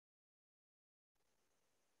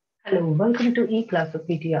Hello, welcome to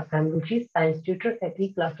Eclassopedia. I'm Ruchi, science tutor at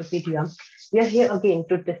Eclassopedia. We are here again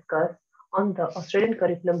to discuss on the Australian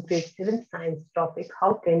curriculum grade 7 science topic,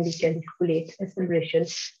 how can we calculate acceleration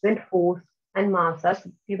when force and mass are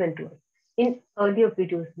given to us. In earlier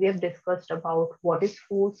videos, we have discussed about what is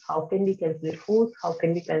force, how can we calculate force, how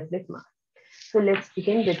can we calculate mass. So let's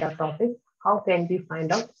begin with our topic, how can we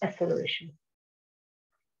find out acceleration.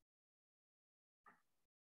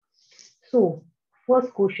 So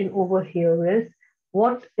first question over here is,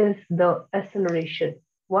 what is the acceleration?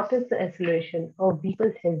 What is the acceleration a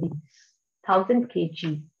vehicle heavy 1000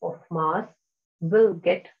 kg of mass will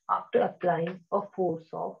get after applying a force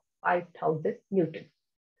of 5000 Newton?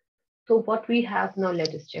 So what we have now, let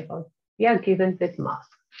us check out. We are given with mass.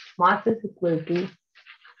 Mass is equal to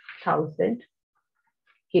 1000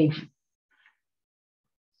 kg.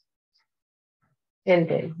 And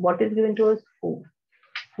then what is given to us? Force.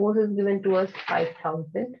 Force is given to us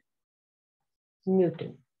 5000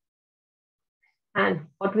 Newton. And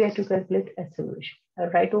what we have to calculate? Acceleration.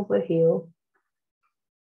 Right over here.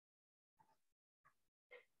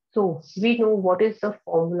 So we know what is the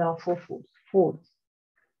formula for force. Force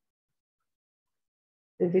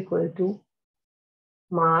is equal to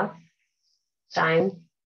mass times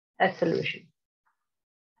acceleration.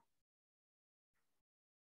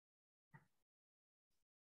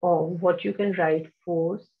 Or what you can write,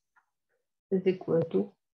 force is equal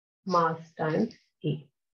to mass times A.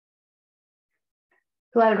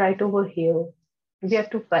 So I'll write over here, we have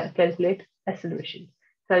to calculate acceleration.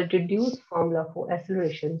 So I'll deduce formula for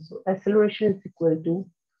acceleration. So acceleration is equal to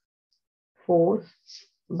force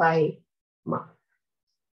by mass.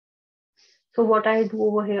 So what I do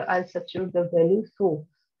over here, I'll substitute the value. So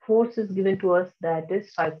force is given to us, that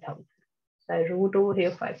is 5000. So I wrote over here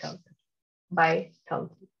 5000 by 1000.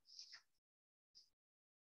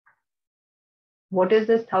 What is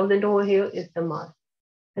this 1000 over here is the mass.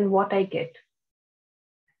 And what I get,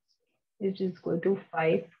 it is equal to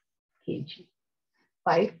 5 kg,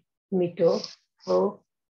 5 meter per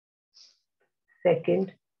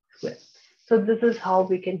second square. So this is how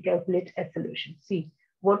we can calculate acceleration. See,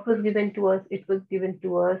 what was given to us? It was given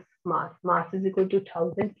to us mass. Mass is equal to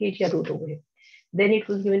 1000 kg, I wrote over here. Then it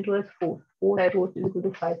was given to us force. Force I wrote is equal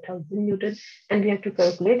to 5000 Newton, and we have to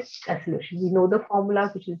calculate acceleration. We know the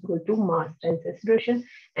formula, which is equal to mass times acceleration.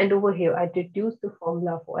 And over here, I deduce the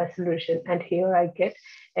formula for acceleration, and here I get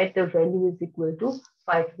at the value is equal to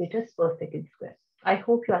 5 meters per second square. I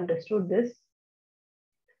hope you understood this.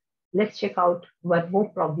 Let's check out one more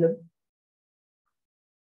problem.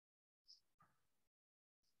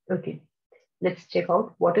 Okay, let's check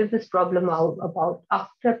out what is this problem about.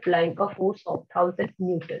 After applying a force of 1000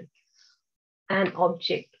 Newton, an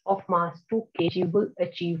object of mass 2 kg will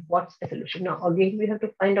achieve what acceleration? Now again, we have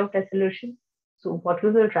to find out acceleration. So what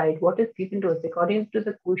we will write, what is given to us according to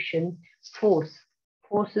the question, force.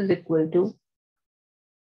 Force is equal to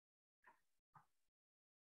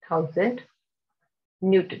 1000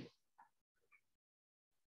 Newton.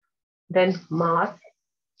 Then mass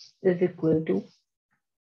is equal to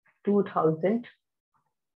 2000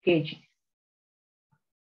 kg.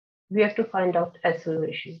 We have to find out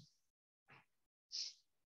acceleration.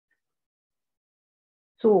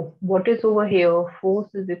 So what is over here?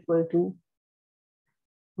 Force is equal to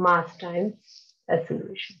mass times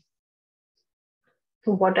acceleration.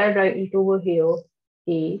 So what I write over here,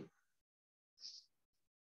 A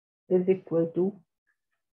is equal to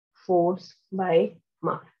force by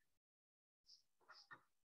mass.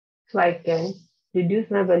 So I can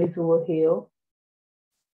reduce my values over here,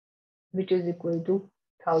 which is equal to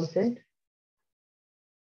 1000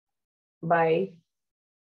 by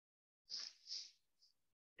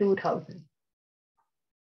 2000.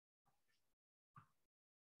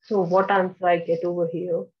 So what answer I get over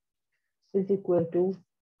here is equal to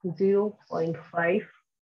 0.5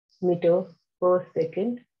 meter per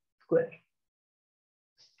second square.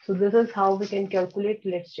 So this is how we can calculate.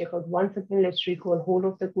 Let's check out once again. Let's recall whole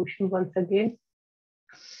of the question once again.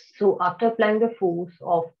 So after applying the force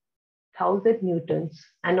of 1000 newtons,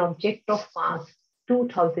 an object of mass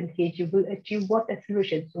 2000 kg will achieve what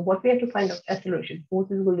acceleration? So what we have to find out acceleration.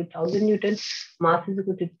 Force is equal to 1000 newtons, mass is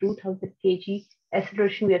equal to 2000 kg.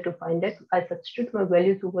 Acceleration we have to find it. I substitute my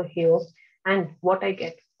values over here, and what I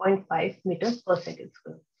get, 0.5 meters per second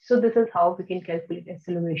square. So this is how we can calculate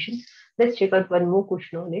acceleration. Let's check out one more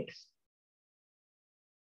question on it.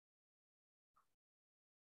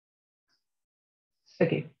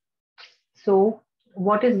 Okay, so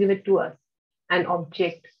what is given to us? An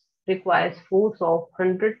object requires force of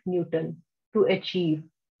 100 Newton to achieve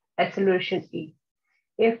acceleration A.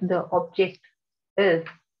 If the object is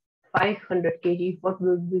 500 kg, what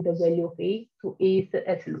will be the value of A? So A is the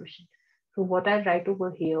acceleration. So what I write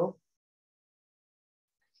over here,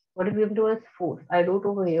 what is given to us? Force. I wrote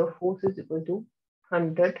over here, force is equal to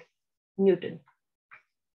 100 Newton.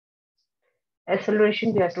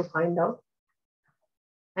 Acceleration we have to find out,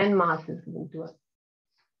 and mass is given to us,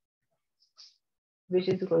 which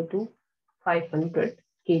is equal to 500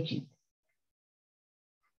 kg.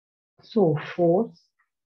 So force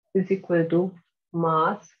is equal to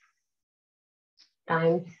mass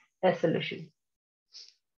times acceleration.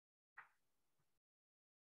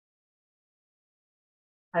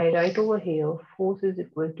 I write over here, force is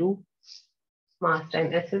equal to mass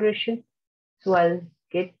times acceleration. So I'll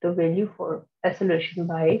get the value for acceleration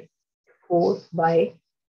by force by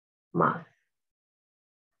mass.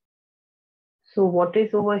 So what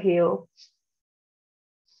is over here?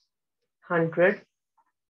 100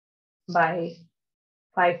 by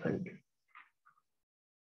 500.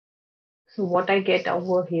 So what I get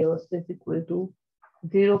over here is equal to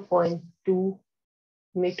 0.2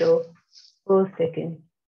 meter per second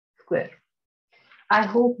square. I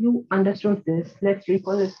hope you understood this. Let's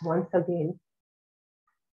recall it once again.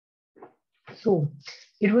 So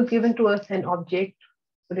it was given to us an object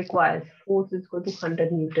requires force is equal to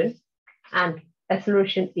 100 Newton and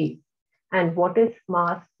acceleration A. And what is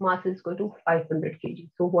mass? Mass is equal to 500 kg.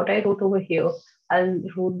 So what I wrote over here, I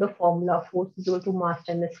wrote the formula force is equal to mass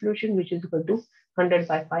times acceleration, which is equal to 100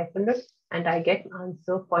 by 500, and I get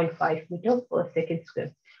answer 0.5 meter per second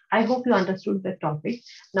square. I hope you understood the topic.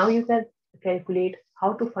 Now you can calculate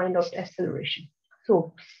how to find out acceleration.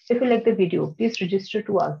 So if you like the video, please register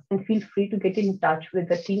to us and feel free to get in touch with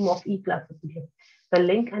the team of Eclassopedia. The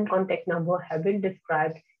link and contact number have been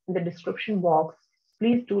described in the description box.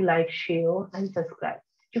 Please do like, share, and subscribe.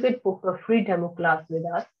 You can book a free demo class with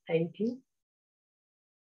us. Thank you.